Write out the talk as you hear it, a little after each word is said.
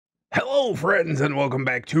Hello friends and welcome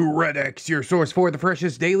back to ReddX, your source for the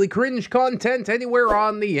freshest daily cringe content anywhere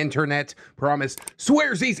on the internet. Promise,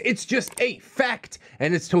 swearsies, it's just a fact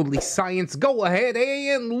and it's totally science. Go ahead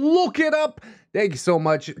and look it up. Thank you so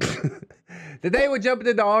much. Today we're jumping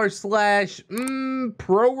into r/ProRevenge,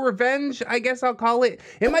 I guess I'll call it.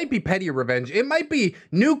 It might be petty revenge. It might be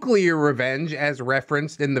nuclear revenge as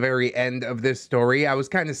referenced in the very end of this story. I was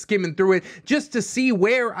kind of skimming through it just to see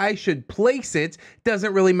where I should place it.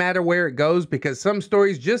 Doesn't really matter where it goes because some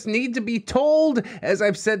stories just need to be told. As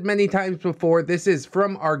I've said many times before, this is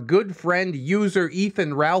from our good friend user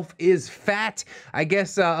ethanralphisfat. I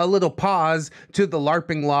guess a little pause to the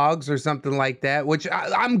LARPing logs or something like that, which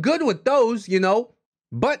I'm good with those, you know.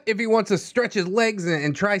 But if he wants to stretch his legs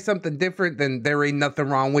and try something different, then there ain't nothing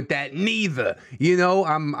wrong with that neither. You know,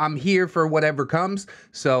 I'm here for whatever comes,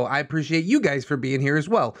 so I appreciate you guys for being here as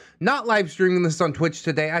well. Not live streaming this on Twitch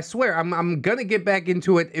today. I swear, I'm gonna get back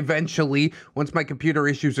into it eventually once my computer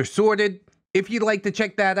issues are sorted. If you'd like to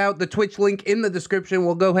check that out, the Twitch link in the description.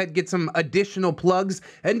 We'll go ahead and get some additional plugs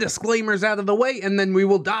and disclaimers out of the way, and then we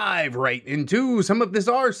will dive right into some of this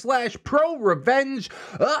r/ProRevenge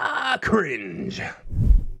cringe.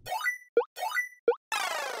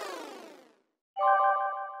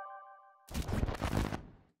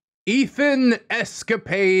 Ethan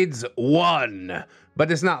Escapades 1. But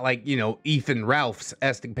it's not like, you know, Ethan Ralph's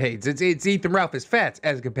escapades. It's Ethan Ralphisfat's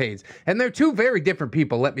escapades. And they're two very different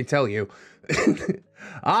people, let me tell you.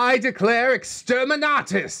 I declare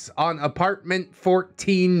exterminatus on apartment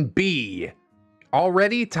 14B.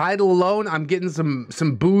 Already, title alone, I'm getting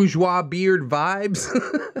some bourgeois beard vibes.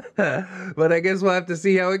 But I guess we'll have to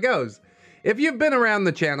see how it goes. If you've been around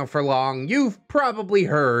the channel for long, you've probably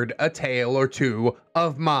heard a tale or two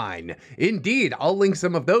of mine. Indeed, I'll link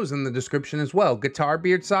some of those in the description as well. Guitar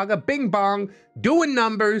Beard Saga, Bing Bong, doing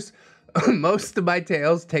numbers. Most of my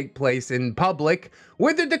tales take place in public,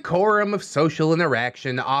 where the decorum of social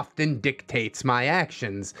interaction often dictates my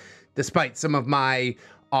actions. Despite some of my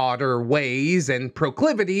odder ways and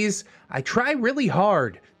proclivities, I try really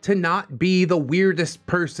hard to not be the weirdest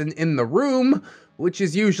person in the room, which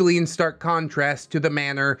is usually in stark contrast to the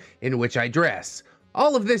manner in which I dress.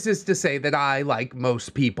 All of this is to say that I, like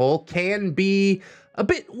most people, can be a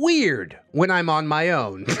bit weird when I'm on my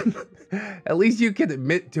own. At least you can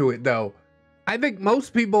admit to it, though. I think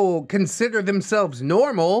most people consider themselves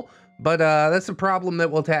normal, but that's a problem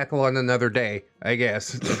that we'll tackle on another day, I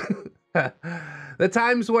guess. The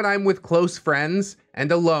times when I'm with close friends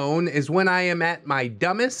and alone is when I am at my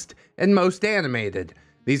dumbest and most animated.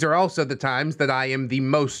 These are also the times that I am the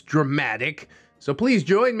most dramatic, so please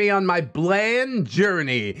join me on my bland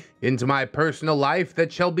journey into my personal life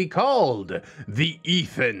that shall be called the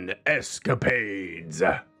Ethan Escapades.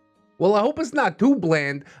 Well, I hope it's not too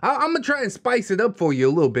bland. I'm gonna try and spice it up for you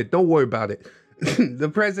a little bit, don't worry about it.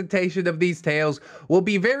 The presentation of these tales will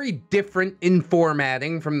be very different in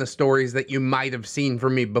formatting from the stories that you might have seen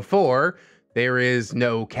from me before. There is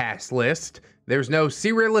no cast list. There's no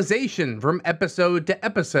serialization from episode to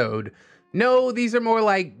episode. No, these are more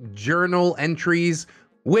like journal entries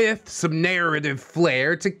with some narrative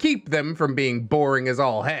flair to keep them from being boring as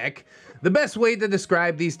all heck. The best way to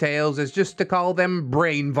describe these tales is just to call them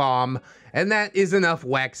brain vom, and that is enough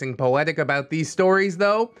waxing poetic about these stories,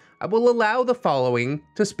 though. I will allow the following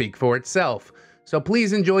to speak for itself. So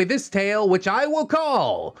please enjoy this tale, which I will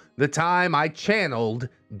call The Time I Channeled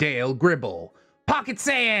Dale Gribble. Pocket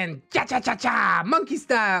sand, cha-cha-cha-cha, monkey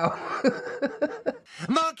style.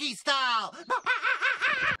 Monkey style.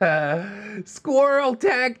 Squirrel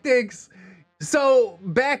tactics. So,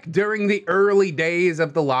 back during the early days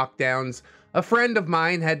of the lockdowns, a friend of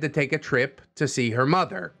mine had to take a trip to see her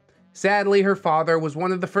mother. Sadly, her father was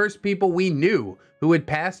one of the first people we knew who had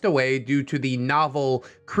passed away due to the novel,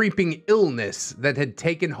 creeping illness that had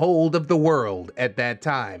taken hold of the world at that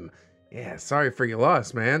time. Yeah, sorry for your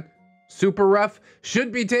loss, man. Super rough,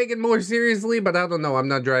 should be taken more seriously, but I don't know, I'm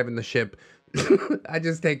not driving the ship. I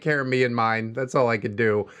just take care of me and mine, that's all I could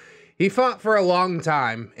do. He fought for a long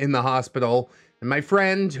time in the hospital, and my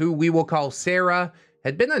friend, who we will call Sarah,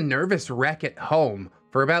 had been a nervous wreck at home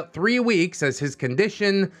for about 3 weeks as his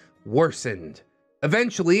condition worsened.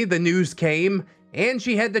 Eventually, the news came, and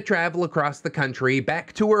she had to travel across the country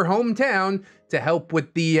back to her hometown to help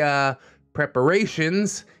with the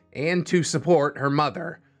preparations and to support her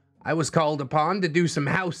mother. I was called upon to do some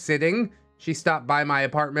house sitting. She stopped by my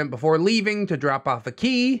apartment before leaving to drop off a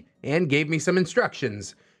key and gave me some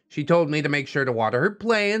instructions. She told me to make sure to water her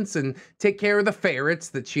plants and take care of the ferrets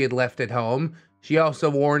that she had left at home. She also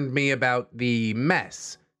warned me about the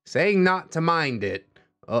mess, saying not to mind it.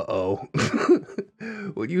 Uh-oh.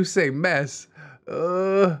 When you say mess,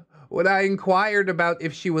 When I inquired about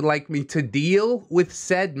if she would like me to deal with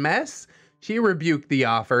said mess, she rebuked the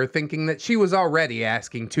offer, thinking that she was already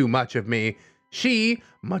asking too much of me. She,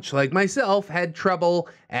 much like myself, had trouble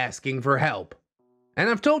asking for help. And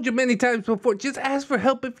I've told you many times before, just ask for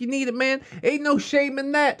help if you need it, man. Ain't no shame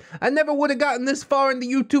in that. I never would have gotten this far in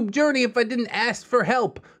the YouTube journey if I didn't ask for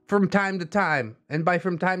help from time to time. And by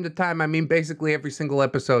from time to time, I mean basically every single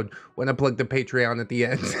episode when I plug the Patreon at the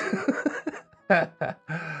end.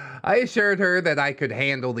 I assured her that I could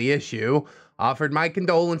handle the issue, offered my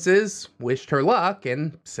condolences, wished her luck,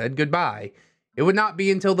 and said goodbye. It would not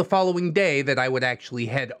be until the following day that I would actually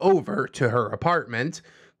head over to her apartment.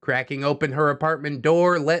 Cracking open her apartment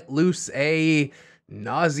door let loose a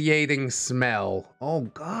nauseating smell. Oh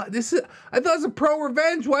God, I thought it was a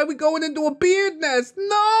ProRevenge. Why are we going into a beard nest?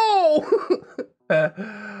 No!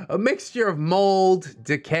 A mixture of mold,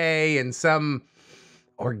 decay, and some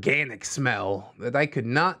organic smell that I could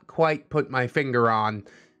not quite put my finger on.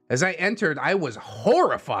 As I entered, I was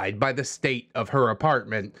horrified by the state of her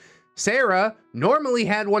apartment. Sarah normally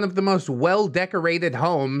had one of the most well-decorated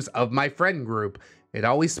homes of my friend group. It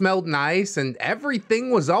always smelled nice and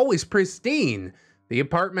everything was always pristine. The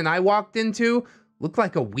apartment I walked into looked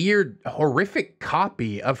like a weird, horrific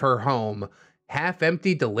copy of her home.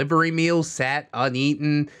 Half-empty delivery meals sat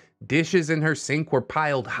uneaten. Dishes in her sink were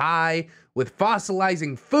piled high, with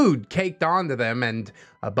fossilizing food caked onto them, and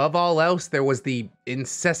above all else, there was the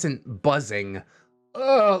incessant buzzing.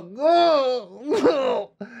 No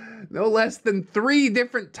less than 3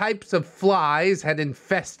 different types of flies had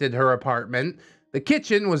infested her apartment. The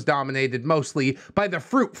kitchen was dominated mostly by the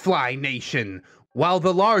fruit fly nation, while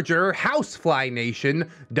the larger housefly nation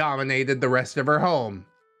dominated the rest of her home.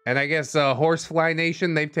 And I guess horsefly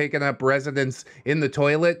nation, they've taken up residence in the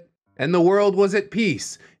toilet, and the world was at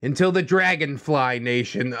peace until the dragonfly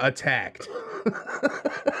nation attacked.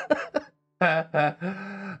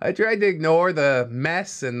 I tried to ignore the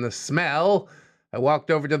mess and the smell. I walked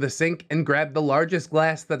over to the sink and grabbed the largest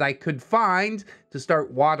glass that I could find to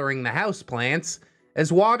start watering the houseplants.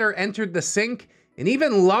 As water entered the sink, an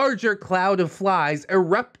even larger cloud of flies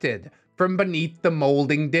erupted from beneath the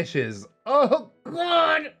molding dishes. Oh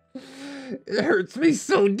God! It hurts me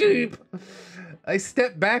so deep. I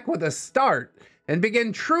stepped back with a start and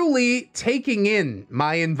began truly taking in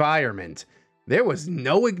my environment. There was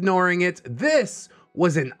no ignoring it. This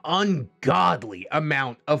was an ungodly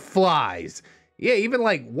amount of flies. Yeah, even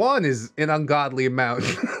like 1 is an ungodly amount.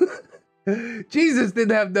 Jesus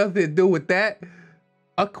didn't have nothing to do with that.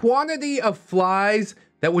 A quantity of flies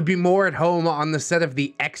that would be more at home on the set of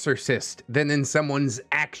The Exorcist than in someone's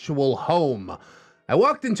actual home. I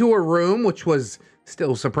walked into a room which was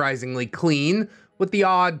still surprisingly clean, with the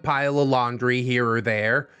odd pile of laundry here or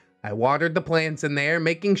there. I watered the plants in there,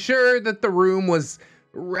 making sure that the room was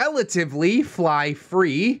relatively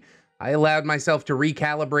fly-free. I allowed myself to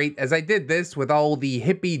recalibrate as I did this with all the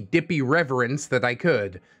hippy-dippy reverence that I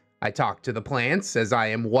could. I talked to the plants, as I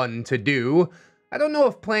am one to do. I don't know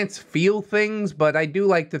if plants feel things, but I do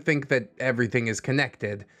like to think that everything is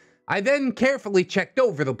connected. I then carefully checked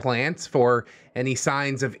over the plants for any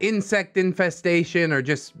signs of insect infestation or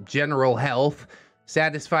just general health.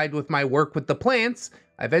 Satisfied with my work with the plants,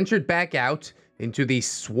 I ventured back out into the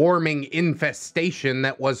swarming infestation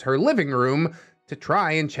that was her living room to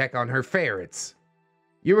try and check on her ferrets.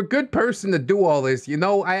 You're a good person to do all this. You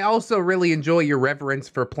know, I also really enjoy your reverence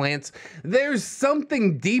for plants. There's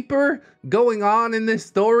something deeper going on in this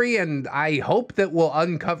story, and I hope that we'll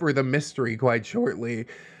uncover the mystery quite shortly.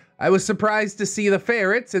 I was surprised to see the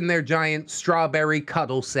ferrets in their giant strawberry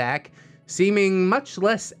cuddle sack, seeming much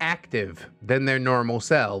less active than their normal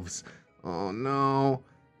selves. Oh no.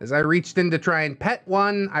 As I reached in to try and pet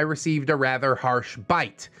one, I received a rather harsh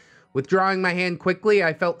bite. Withdrawing my hand quickly,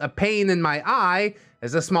 I felt a pain in my eye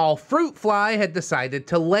as a small fruit fly had decided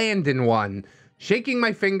to land in one. Shaking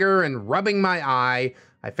my finger and rubbing my eye,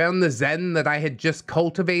 I found the zen that I had just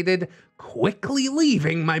cultivated quickly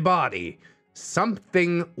leaving my body.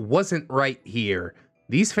 Something wasn't right here.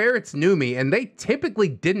 These ferrets knew me, and they typically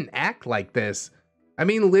didn't act like this. I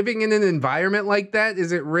mean, living in an environment like that,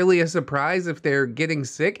 is it really a surprise if they're getting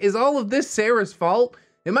sick? Is all of this Sarah's fault?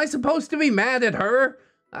 Am I supposed to be mad at her?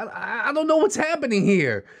 I don't know what's happening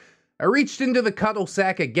here. I reached into the cuddle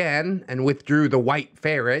sack again and withdrew the white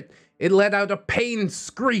ferret. It let out a pained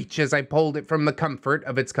screech as I pulled it from the comfort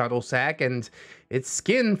of its cuddle sack, and its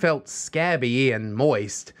skin felt scabby and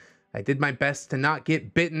moist. I did my best to not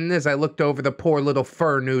get bitten as I looked over the poor little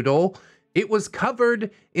fur noodle. It was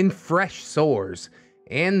covered in fresh sores,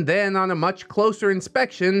 and then on a much closer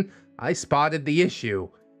inspection, I spotted the issue.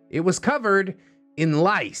 It was covered in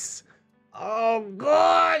lice. Oh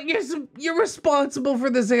God, you're responsible for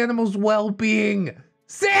this animal's well-being.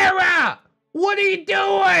 Sarah, what are you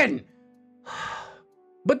doing?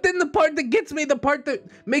 But then the part that gets me, the part that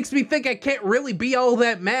makes me think I can't really be all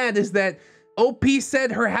that mad is that OP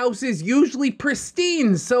said her house is usually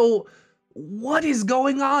pristine, so what is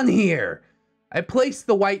going on here? I placed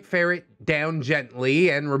the white ferret down gently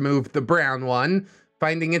and removed the brown one,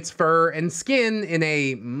 finding its fur and skin in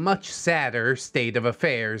a much sadder state of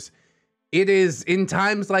affairs. It is in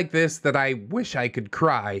times like this that I wish I could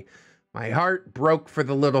cry. My heart broke for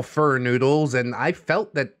the little fur noodles, and I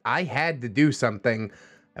felt that I had to do something.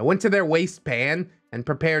 I went to their waste pan and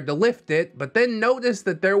prepared to lift it, but then noticed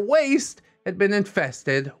that their waste had been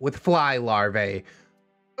infested with fly larvae.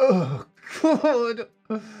 Oh, God.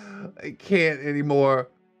 I can't anymore.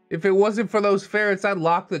 If it wasn't for those ferrets, I'd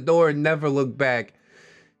lock the door and never look back.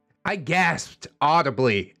 I gasped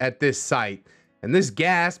audibly at this sight, and this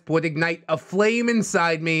gasp would ignite a flame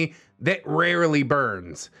inside me that rarely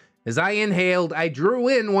burns. As I inhaled, I drew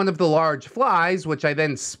in one of the large flies, which I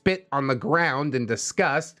then spit on the ground in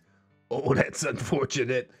disgust. Oh, that's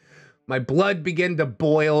unfortunate. My blood began to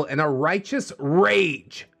boil, and a righteous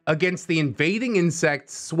rage against the invading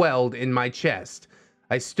insects swelled in my chest.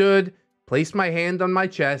 I stood, placed my hand on my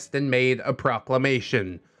chest, and made a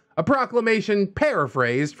proclamation. A proclamation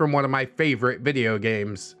paraphrased from one of my favorite video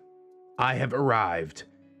games. I have arrived,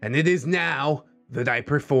 and it is now that I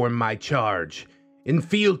perform my charge. In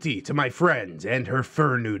fealty to my friend and her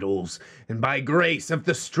fur noodles, and by grace of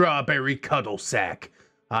the strawberry cuddle sack,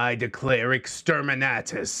 I declare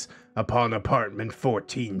exterminatus upon apartment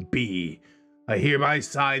 14B. I hereby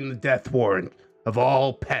sign the death warrant of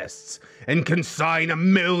all pests and consign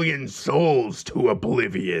 1,000,000 souls to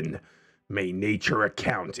oblivion. May nature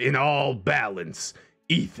account in all balance.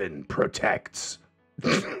 Ethan protects.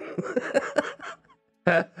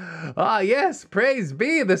 Yes, praise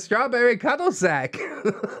be the strawberry cuddle sack.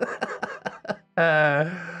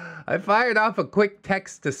 I fired off a quick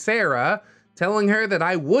text to Sarah, telling her that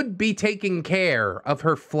I would be taking care of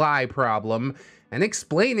her fly problem and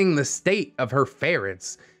explaining the state of her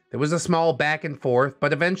ferrets. There was a small back and forth,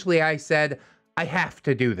 but eventually I said, I have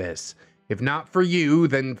to do this. If not for you,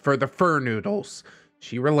 then for the fur noodles.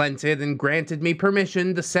 She relented and granted me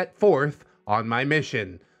permission to set forth on my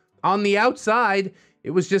mission. On the outside,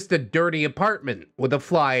 it was just a dirty apartment with a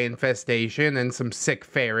fly infestation and some sick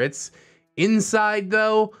ferrets. Inside,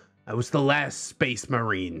 though, I was the last space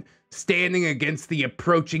marine, standing against the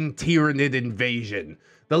approaching Tyrannid invasion,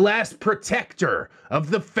 the last protector of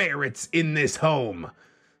the ferrets in this home.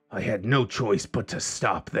 I had no choice but to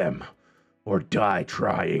stop them, or die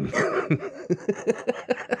trying.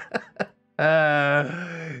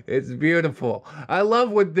 It's beautiful. I love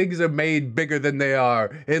when things are made bigger than they are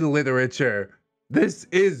in literature. This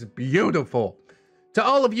is beautiful. To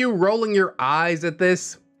all of you rolling your eyes at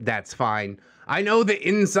this, that's fine. I know the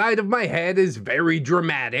inside of my head is very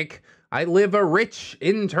dramatic. I live a rich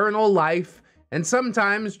internal life, and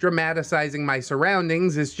sometimes dramatizing my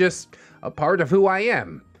surroundings is just a part of who I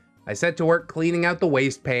am. I set to work cleaning out the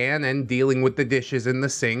waste pan and dealing with the dishes in the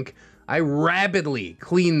sink. I rapidly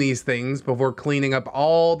cleaned these things before cleaning up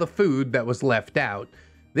all the food that was left out.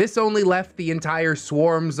 This only left the entire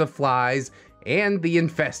swarms of flies and the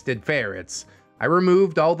infested ferrets. I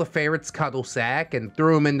removed all the ferrets' cuddle sack and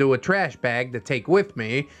threw them into a trash bag to take with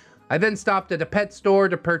me. I then stopped at a pet store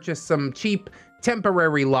to purchase some cheap,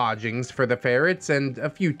 temporary lodgings for the ferrets and a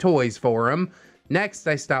few toys for them. Next,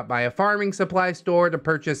 I stopped by a farming supply store to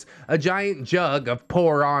purchase a giant jug of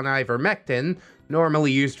pour-on ivermectin,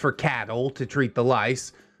 normally used for cattle to treat the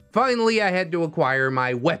lice. Finally, I had to acquire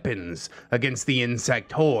my weapons against the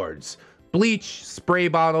insect hordes. Bleach, spray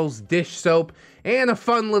bottles, dish soap, and a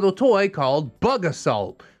fun little toy called Bug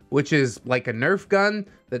Assault, which is like a Nerf gun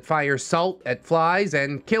that fires salt at flies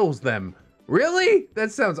and kills them. Really?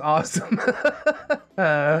 That sounds awesome.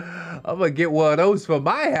 I'm gonna get one of those for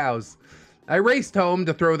my house. I raced home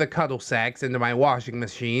to throw the cuddle sacks into my washing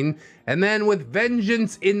machine, and then with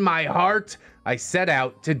vengeance in my heart, I set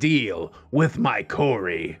out to deal with my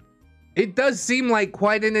Corey. It does seem like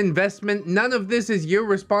quite an investment. None of this is your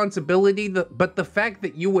responsibility, but the fact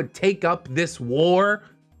that you would take up this war,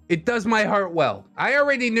 it does my heart well. I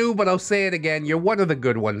already knew, but I'll say it again. You're one of the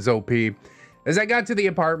good ones, OP. As I got to the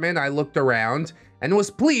apartment, I looked around and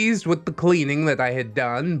was pleased with the cleaning that I had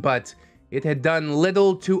done, but it had done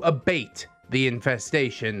little to abate the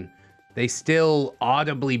infestation. They still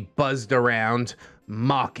audibly buzzed around,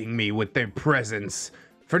 mocking me with their presence.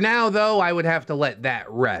 For now, though, I would have to let that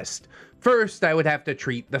rest. First, I would have to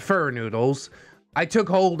treat the fur noodles. I took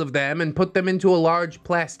hold of them and put them into a large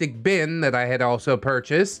plastic bin that I had also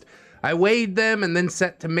purchased. I weighed them and then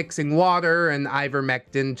set to mixing water and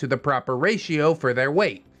ivermectin to the proper ratio for their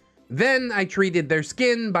weight. Then I treated their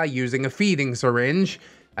skin by using a feeding syringe.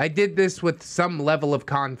 I did this with some level of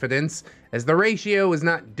confidence, as the ratio is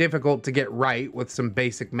not difficult to get right with some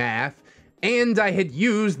basic math, and I had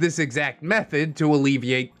used this exact method to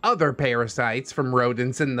alleviate other parasites from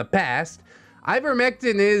rodents in the past.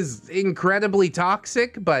 Ivermectin is incredibly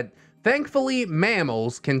toxic, but thankfully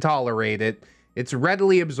mammals can tolerate it. It's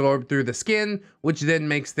readily absorbed through the skin, which then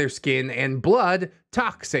makes their skin and blood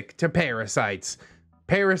toxic to parasites.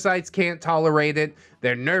 Parasites can't tolerate it,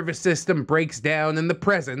 their nervous system breaks down in the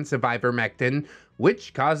presence of ivermectin,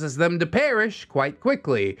 which causes them to perish quite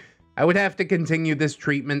quickly. I would have to continue this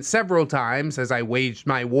treatment several times as I waged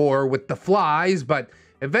my war with the flies, but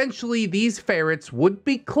eventually these ferrets would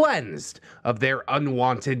be cleansed of their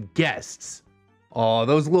unwanted guests. Oh,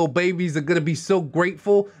 those little babies are gonna be so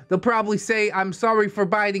grateful. They'll probably say, "I'm sorry for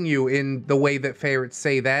biting you," in the way that ferrets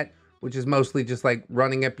say that, which is mostly just like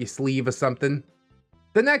running up your sleeve or something.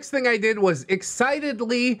 The next thing I did was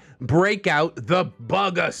excitedly break out the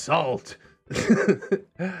bug assault.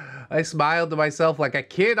 I smiled to myself like a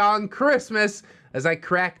kid on Christmas as I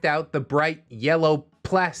cracked out the bright yellow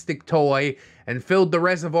plastic toy and filled the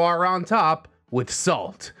reservoir on top with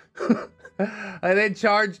salt. I then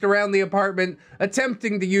charged around the apartment,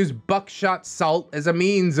 attempting to use buckshot salt as a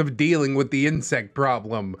means of dealing with the insect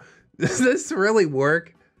problem. Does this really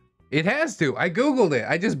work? It has to. I Googled it.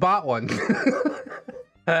 I just bought one.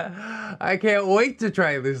 I can't wait to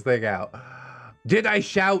try this thing out. Did I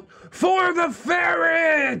shout, "For the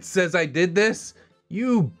ferrets," as I did this?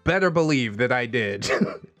 You better believe that I did.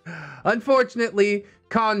 Unfortunately,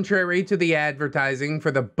 contrary to the advertising for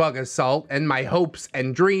the bug assault and my hopes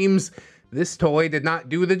and dreams, this toy did not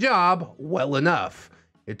do the job well enough.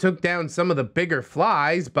 It took down some of the bigger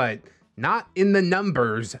flies, but not in the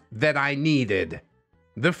numbers that I needed.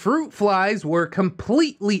 The fruit flies were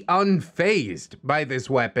completely unfazed by this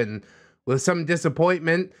weapon. With some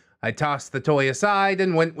disappointment, I tossed the toy aside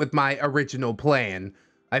and went with my original plan.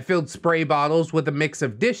 I filled spray bottles with a mix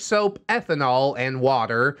of dish soap, ethanol, and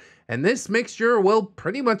water, and this mixture will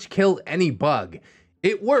pretty much kill any bug.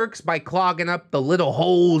 It works by clogging up the little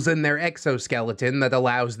holes in their exoskeleton that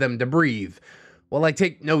allows them to breathe. While I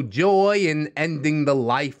take no joy in ending the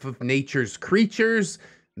life of nature's creatures,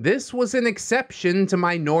 this was an exception to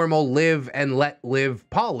my normal live and let live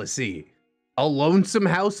policy. A lonesome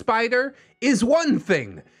house spider is one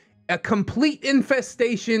thing. A complete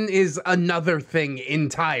infestation is another thing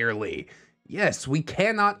entirely. Yes, we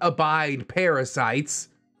cannot abide parasites.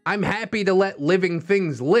 I'm happy to let living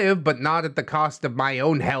things live, but not at the cost of my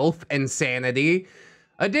own health and sanity.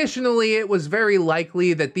 Additionally, it was very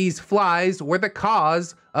likely that these flies were the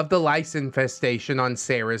cause of the lice infestation on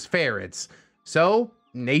Sarah's ferrets. So,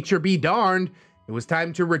 nature be darned, it was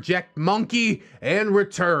time to reject monkey and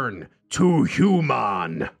return to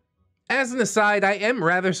human. As an aside, I am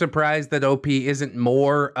rather surprised that OP isn't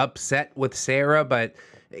more upset with Sarah, but,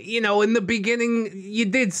 you know, in the beginning, you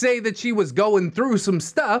did say that she was going through some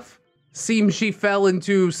stuff. Seems she fell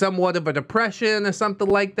into somewhat of a depression or something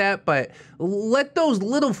like that, but let those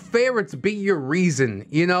little ferrets be your reason,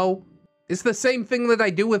 you know? It's the same thing that I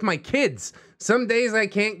do with my kids. Some days I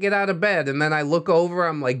can't get out of bed, and then I look over,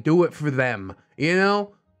 I'm like, do it for them, you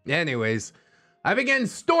know? Anyways, I began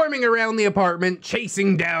storming around the apartment,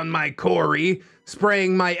 chasing down my Corey,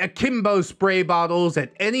 spraying my akimbo spray bottles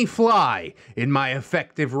at any fly in my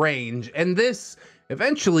effective range, and this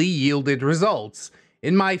eventually yielded results.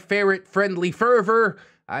 In my ferret-friendly fervor,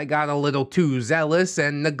 I got a little too zealous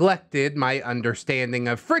and neglected my understanding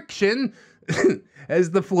of friction. As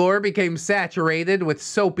the floor became saturated with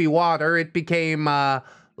soapy water, it became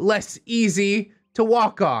less easy to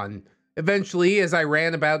walk on. Eventually, as I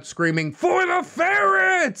ran about screaming, "For the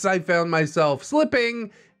ferrets!" I found myself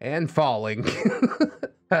slipping and falling.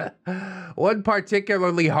 One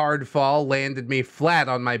particularly hard fall landed me flat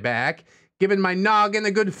on my back, giving my noggin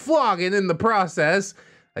a good flogging in the process.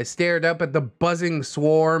 I stared up at the buzzing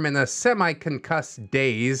swarm in a semi-concussed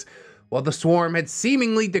daze. While the swarm had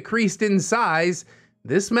seemingly decreased in size,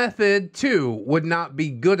 this method, too, would not be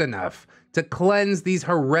good enough to cleanse these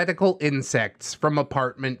heretical insects from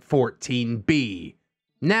apartment 14B.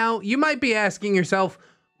 Now, you might be asking yourself,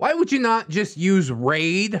 why would you not just use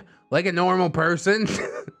Raid like a normal person?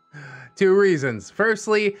 2 reasons.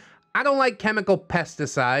 Firstly, I don't like chemical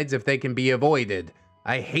pesticides if they can be avoided.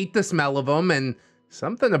 I hate the smell of them, and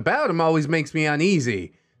something about them always makes me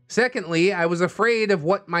uneasy. Secondly, I was afraid of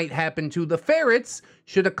what might happen to the ferrets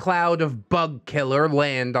should a cloud of bug killer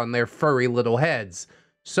land on their furry little heads.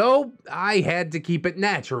 So I had to keep it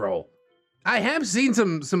natural. I have seen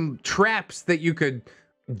some traps that you could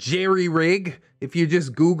jerry rig if you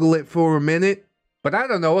just Google it for a minute. But I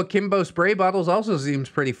don't know, akimbo spray bottles also seems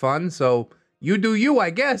pretty fun, so you do you, I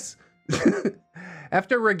guess.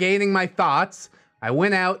 After regaining my thoughts, I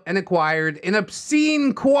went out and acquired an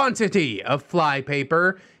obscene quantity of fly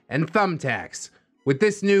paper and thumbtacks. With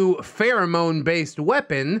this new pheromone-based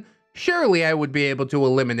weapon, surely I would be able to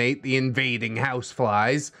eliminate the invading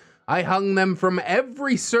houseflies. I hung them from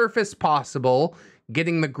every surface possible,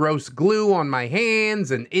 getting the gross glue on my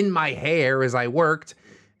hands and in my hair as I worked,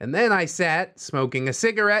 and then I sat, smoking a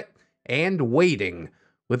cigarette, and waiting.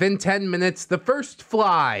 Within 10 minutes, the first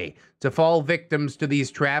fly to fall victims to these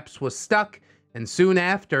traps was stuck, and soon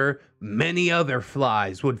after, many other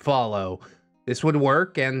flies would follow. This would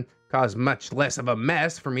work and cause much less of a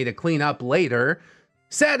mess for me to clean up later.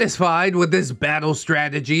 Satisfied with this battle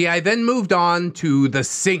strategy, I then moved on to the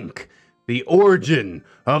sink, the origin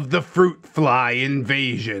of the fruit fly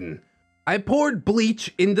invasion. I poured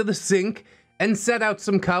bleach into the sink and set out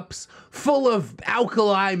some cups full of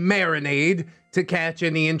alkali marinade to catch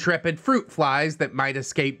any intrepid fruit flies that might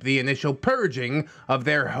escape the initial purging of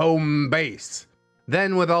their home base.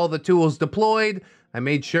 Then, with all the tools deployed, I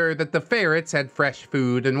made sure that the ferrets had fresh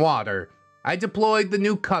food and water. I deployed the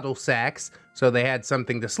new cuddle sacks so they had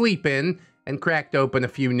something to sleep in, and cracked open a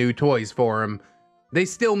few new toys for them. They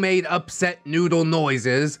still made upset noodle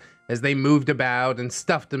noises as they moved about and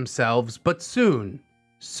stuffed themselves, but soon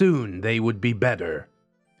they would be better.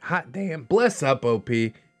 Hot damn, bless up, OP.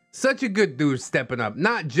 Such a good dude stepping up,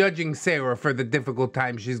 not judging Sarah for the difficult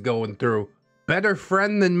time she's going through. Better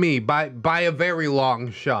friend than me by a very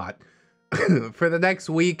long shot. For the next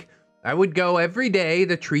week, I would go every day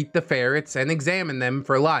to treat the ferrets and examine them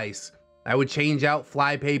for lice. I would change out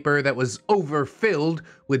fly paper that was overfilled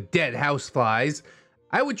with dead houseflies.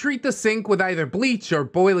 I would treat the sink with either bleach or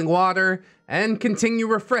boiling water, and continue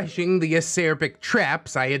refreshing the acerbic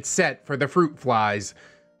traps I had set for the fruit flies.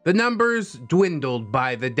 The numbers dwindled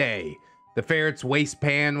by the day. The ferret's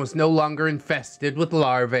wastepan was no longer infested with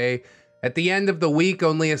larvae. At the end of the week,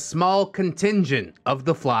 only a small contingent of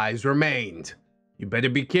the flies remained. You better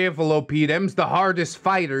be careful, OP, them's the hardest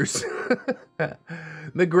fighters.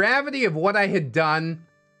 The gravity of what I had done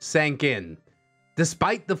sank in.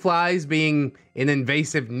 Despite the flies being an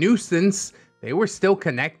invasive nuisance, they were still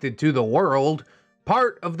connected to the world,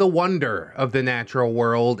 part of the wonder of the natural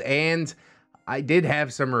world, and I did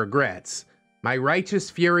have some regrets. My righteous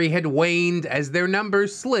fury had waned as their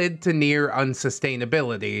numbers slid to near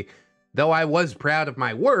unsustainability. Though I was proud of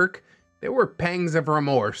my work, there were pangs of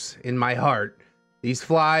remorse in my heart. These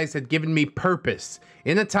flies had given me purpose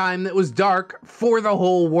in a time that was dark for the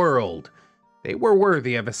whole world. They were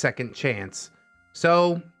worthy of a second chance.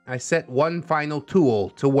 So I set one final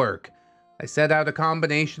tool to work. I set out a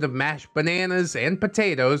combination of mashed bananas and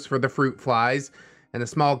potatoes for the fruit flies, and a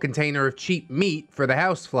small container of cheap meat for the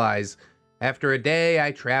house flies. After a day,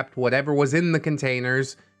 I trapped whatever was in the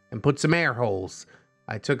containers and put some air holes.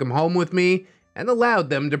 I took them home with me and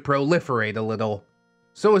allowed them to proliferate a little.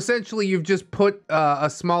 So essentially, you've just put a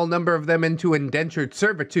small number of them into indentured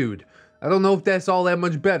servitude. I don't know if that's all that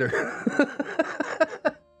much better.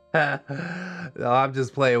 No, I'm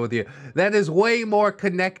just playing with you. That is way more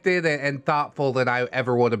connected and thoughtful than I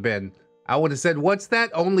ever would have been. I would have said, what's that?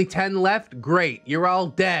 Only 10 left? Great, you're all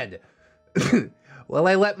dead. While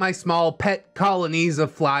I let my small pet colonies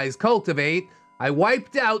of flies cultivate, I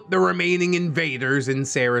wiped out the remaining invaders in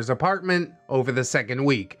Sarah's apartment over the second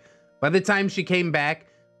week. By the time she came back,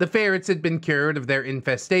 the ferrets had been cured of their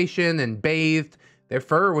infestation and bathed, their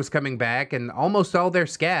fur was coming back, and almost all their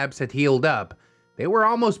scabs had healed up. They were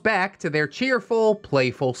almost back to their cheerful,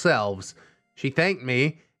 playful selves. She thanked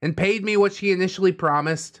me and paid me what she initially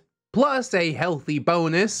promised, plus a healthy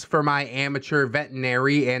bonus for my amateur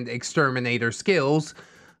veterinary and exterminator skills.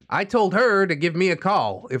 I told her to give me a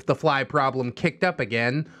call if the fly problem kicked up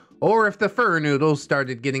again, or if the fur noodles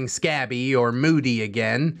started getting scabby or moody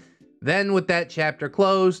again. Then, with that chapter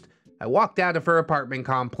closed, I walked out of her apartment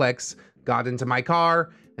complex, got into my car,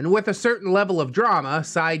 and with a certain level of drama,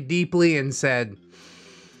 sighed deeply and said,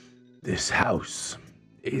 "This house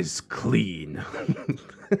is clean."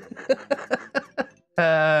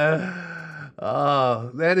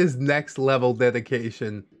 Oh, that is next level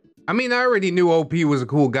dedication. I mean, I already knew OP was a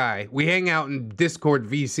cool guy. We hang out in Discord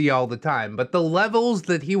VC all the time, but the levels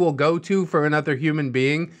that he will go to for another human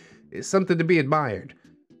being is something to be admired.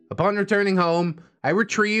 Upon returning home, I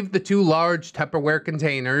retrieved the 2 large Tupperware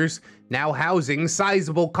containers, now housing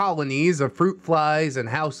sizable colonies of fruit flies and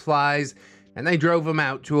house flies, and I drove them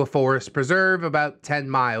out to a forest preserve about 10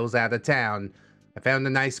 miles out of town. I found a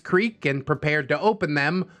nice creek and prepared to open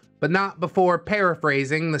them, but not before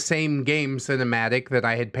paraphrasing the same game cinematic that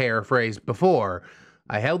I had paraphrased before.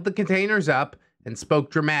 I held the containers up and spoke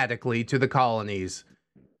dramatically to the colonies.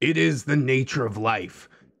 It is the nature of life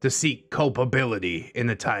to seek culpability in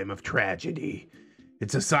a time of tragedy.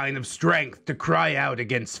 It's a sign of strength to cry out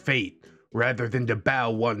against fate rather than to bow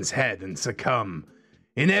one's head and succumb.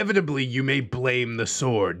 Inevitably, you may blame the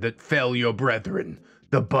sword that fell your brethren,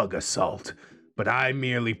 the bug assault, but I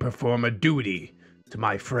merely perform a duty to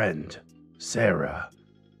my friend, Sarah.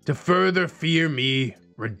 To further fear me,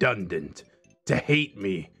 redundant. To hate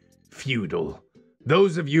me, futile.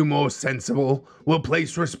 Those of you more sensible will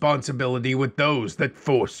place responsibility with those that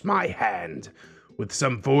force my hand. With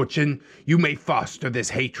some fortune, you may foster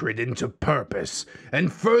this hatred into purpose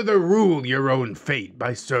and further rule your own fate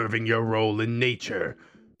by serving your role in nature.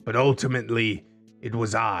 But ultimately, it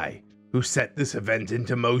was I who set this event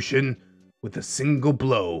into motion with a single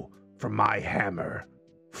blow from my hammer.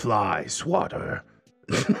 Fly swatter.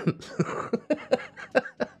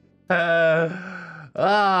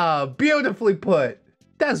 Beautifully put.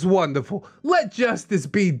 That's wonderful. Let justice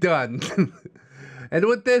be done. And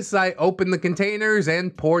with this, I opened the containers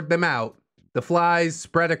and poured them out. The flies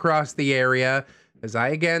spread across the area as I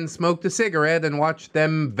again smoked a cigarette and watched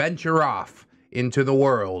them venture off into the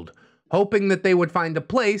world, hoping that they would find a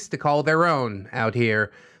place to call their own out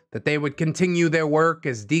here, that they would continue their work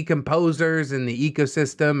as decomposers in the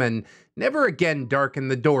ecosystem and never again darken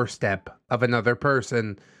the doorstep of another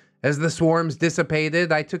person. As the swarms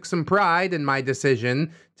dissipated, I took some pride in my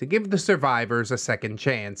decision to give the survivors a second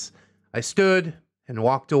chance. I stood and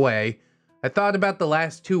walked away. I thought about the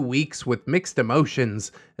last 2 weeks with mixed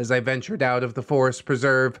emotions as I ventured out of the forest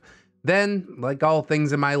preserve. Then, like all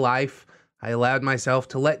things in my life, I allowed myself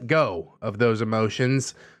to let go of those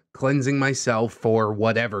emotions, cleansing myself for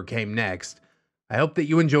whatever came next. I hope that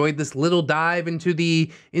you enjoyed this little dive into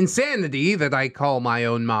the insanity that I call my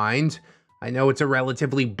own mind. I know it's a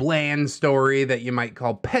relatively bland story that you might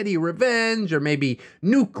call petty revenge or maybe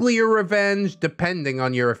nuclear revenge, depending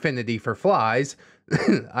on your affinity for flies.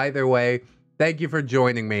 Either way, thank you for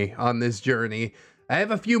joining me on this journey. I have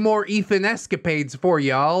a few more Ethan escapades for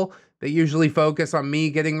y'all. They usually focus on me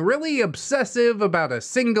getting really obsessive about a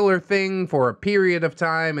singular thing for a period of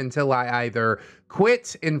time until I either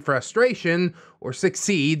quit in frustration or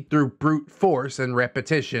succeed through brute force and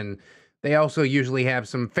repetition. They also usually have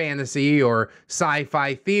some fantasy or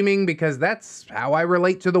sci-fi theming because that's how I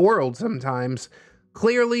relate to the world sometimes.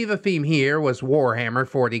 Clearly the theme here was Warhammer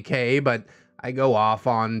 40k, but I go off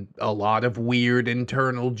on a lot of weird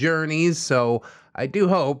internal journeys, so I do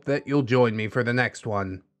hope that you'll join me for the next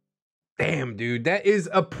one. Damn, dude, that is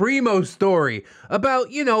a primo story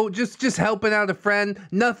about, you know, just helping out a friend.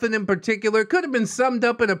 Nothing in particular. Could have been summed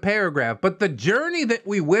up in a paragraph, but the journey that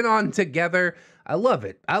we went on together, I love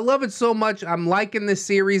it. I love it so much. I'm liking this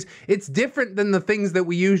series. It's different than the things that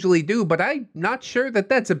we usually do, but I'm not sure that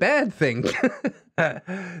that's a bad thing.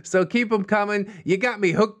 So keep them coming. You got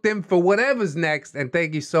me hooked in for whatever's next, and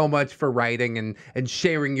thank you so much for writing and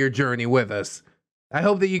sharing your journey with us. I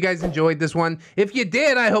hope that you guys enjoyed this one. If you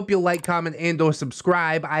did, I hope you'll like, comment, and or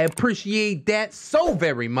subscribe. I appreciate that so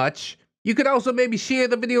very much. You could also maybe share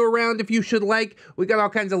the video around if you should like. We got all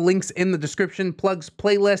kinds of links in the description, plugs,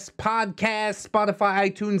 playlists, podcasts, Spotify,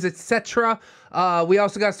 iTunes, etc. We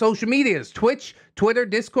also got social medias, Twitch, Twitter,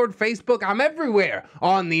 Discord, Facebook. I'm everywhere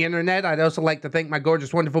on the internet. I'd also like to thank my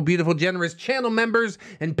gorgeous, wonderful, beautiful, generous channel members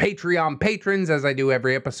and Patreon patrons, as I do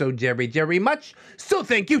every episode, very much. So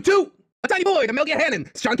thank you too. A Tiny Boy, the Melgia Hannon,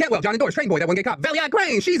 Sean Cantwell, John Endorse, Train Boy, that one gay cop, Valiant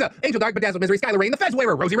Crane, Shiza, Angel Dark, Bedazzled Misery, Skylar Rain, The Fez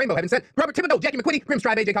Wearer, Rosie Rainbow, Heaven Sent, Robert Thibodeau, Jackie McQuitty, Grim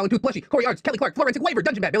Strive, AJ Colin, Tooth Plushy, Corey Arts, Kelly Clark, Florentic Waver,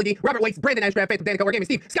 Dungeon Bat, Billy D, Robert Waits, Brandon Ashcraft, Faith Danica, Wargaming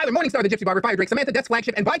Steve, Skylar Morningstar, The Gypsy Barber, Fire Drake, Samantha, Death's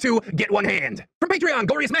Flagship, and buy two, get one hand. From Patreon,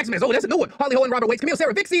 Glorious Maximus, oh, that's a new one, Harley Ho and Robert Waits, Camille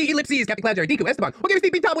Sarah, Vixie, Ellipses, Captain Cloud, Jerry, Deku, Esteban, Wargaming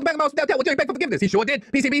Steve, Beat Top with Back of Mouse, without tell, with Jerry, Back for Forgiveness, he sure did,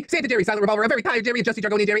 PCB, Santa Jerry, Silent Revolver, a very tired Jerry, and Justy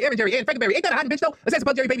Jargonian Jerry, Aaron Jerry, and Frankenberry, ain't that a hot bitch though? Assassin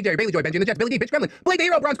Bud Jerry, Baby Jerry, Bailey Joy, Benji and the Jets, Billy D, Bitch Gremlin, Blade the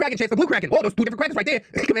Hero, Bronze Kraken, Chase the Blue Kraken, oh, those two different Krakens right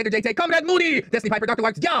there, Commander JT, Comrade Moody, Destiny Piper, Dr.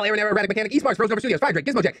 Larks, Y'all, Aaron Error, Erratic Mechanic, Eastparks, Frozen Over Studios, Fire Drake,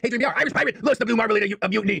 Gizmo Jack, Adrian BR, Irish Pirate, Lust, the Blue Marmalade of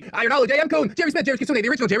Mutiny, Iron Knowledge, J.M. Coon, Jerry Smith, Jerry Kisune, the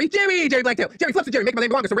original Jerry, Jerry Blacktail, Jerry Flips the Jerry, make my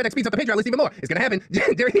name longer so ReddX speeds up the Patreon list even more. It's gonna happen.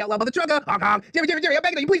 Jerry, the Outlaw of the Trucker, Hong Kong, Jerry, I'm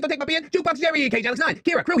begging you, please don't take my pen. Jukebox Jerry, Cage Alex 9,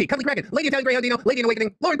 Kira, Crewhee, Cuddly Kraken, Lady Italian Grey Houdino, Lady in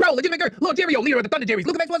Awakening, Lauren Crow, Legitimate Girl, Lord Jerry, leader of the Thunder Jerrys,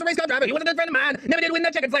 Luke of X was a race car driver, he was a good friend of mine, never did win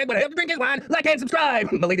that chicken flag, but I helped drink his wine, like and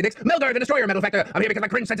subscribe. Milady Dix, Melgar, the Destroyer, Metal Factor, I'm here because my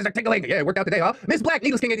cringe senses are tingling. Yeah, it worked out today, huh? Miss Black,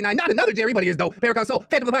 Needless King 89, not another Jerry, but he is dope. Paracon Soul,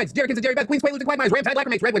 Phantom of the Vines, Jerry Susan, Jerry Beth, Queens, Quaaludes, and Quagmires, Ram, Tide,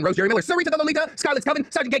 Lacrimate, Redwin, Rose, Jerry Miller, Sarita, the Lolita, Scarlet's Coven,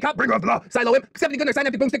 Sergeant Gay Cop, Bringer of the Law, Silo Imp, Stephanie Gunner, Sign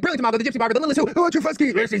Empty Boomstick, Brilliant Tomago, the Gypsy Barber, the Lilith Who,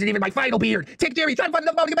 Trufusky, this isn't even my final beard. Tick Jerry, trying to find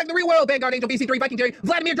another to get back to the real world. Vanguard Angel, BC3, Viking Jerry,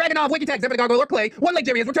 Vladimir Dragonov, Wiki Tag, Zephyr Gargoyle, or Clay. One Leg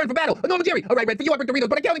Jerry has returned from battle. A normal Jerry, a right red for you, Upper Doritos,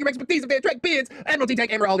 but I can't your expertise of their Neckbeards. Admiral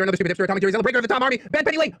T-Tank, Amber Alder, another stupid hipster, Tommy Jerry's Breaker of the Tom Army, Bad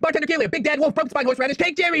Penny Lake, Bartender Kelia, Big Dad Wolf, Broke Spine, Horseradish,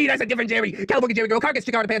 Cake Jerry, that's a different Jerry. Cowabunga Jerry, Girl, Carcass,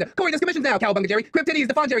 Chicago Panda, Corey, this commissions now, Cowabunga Jerry, Cryptides,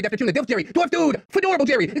 the Fawn Jerry, Defter Tuna, Dilf Jerry, Dwarf Dude, Fedorable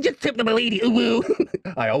Jerry, just tip the lady, ooh.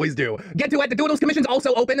 I always do. Get to at the Doodles commissions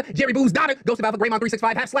also open. Jerry Boo's daughter, Ghost of Alpha, Greymon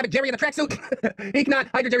 365, Half Slavic Jerry in a tracksuit, Eeknot,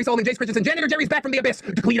 Hydra Jerry Sullivan, Jace Christensen, Janitor Jerry's back from the abyss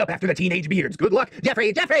to clean up after the teenage beards. Good luck.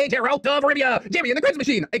 Jeffrey, Geralt of Rivia, Jerry in the Cringe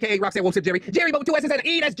Machine, aka Roxanne Wolfsip Jerry, Jerry Boat 2 S's and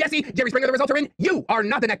E as Jesse, Jerry Springer, the results are in. You are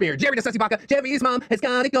not the neckbeard. Jerry the Sussy Baka, Jerry's mom has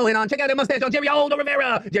got it going on. Check out her mustache on Jerry Aldo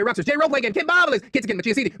Rivera, Jerry Roxers, Jerry Roleplay Game, Kim Marvelous, Kitzikin,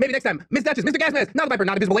 Machia CD, maybe next time, Miss Duchess, Mr. Gasmask, not a Viper,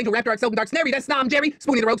 not a Visible Angel, Raptor, Selden Dark, Snary, that's Snom, Jerry,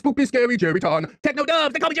 Spoonie the Rogue, Spooky Scary, Jerry Ton, Techno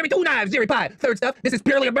Dubs, they call me Jerry Two Knives, Jerry Pie. Third stuff, this is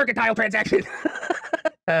purely a mercantile transaction.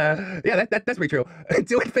 Yeah, that's pretty true.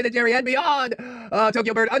 To Infinite Jerry and beyond.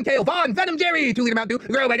 Tokyo Bird, Unkale, Vaughn, Venom Jerry, 2 Liter Mountain Dew,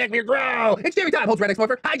 Grow by Neckbeard, Grow. It's Jerry time, holds ReddX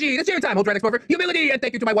Morpher. Hygiene, it's Jerry time, holds ReddX Morpher. Humility, and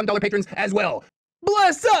thank you to my $1 patrons as well.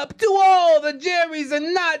 Bless up to all the Jerrys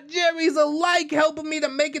and not Jerrys alike, helping me to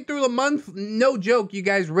make it through the month. No joke, you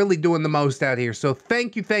guys really doing the most out here. So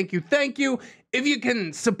thank you, thank you, thank you. If you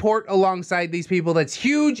can support alongside these people, that's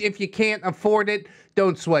huge. If you can't afford it,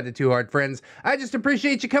 don't sweat it too hard, friends. I just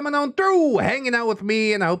appreciate you coming on through, hanging out with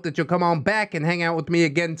me, and I hope that you'll come on back and hang out with me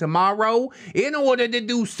again tomorrow. In order to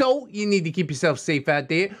do so, you need to keep yourself safe out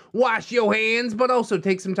there. Wash your hands, but also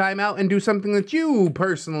take some time out and do something that you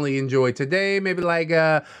personally enjoy today. Maybe like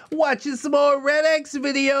watching some more ReddX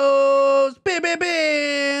videos.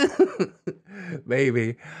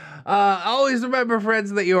 Maybe. Always remember,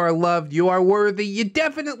 friends, that you are loved, you are worthy, you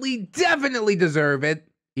definitely deserve it,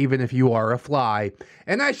 even if you are a fly.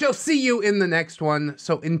 And I shall see you in the next one.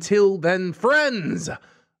 So until then, friends,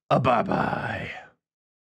 bye-bye.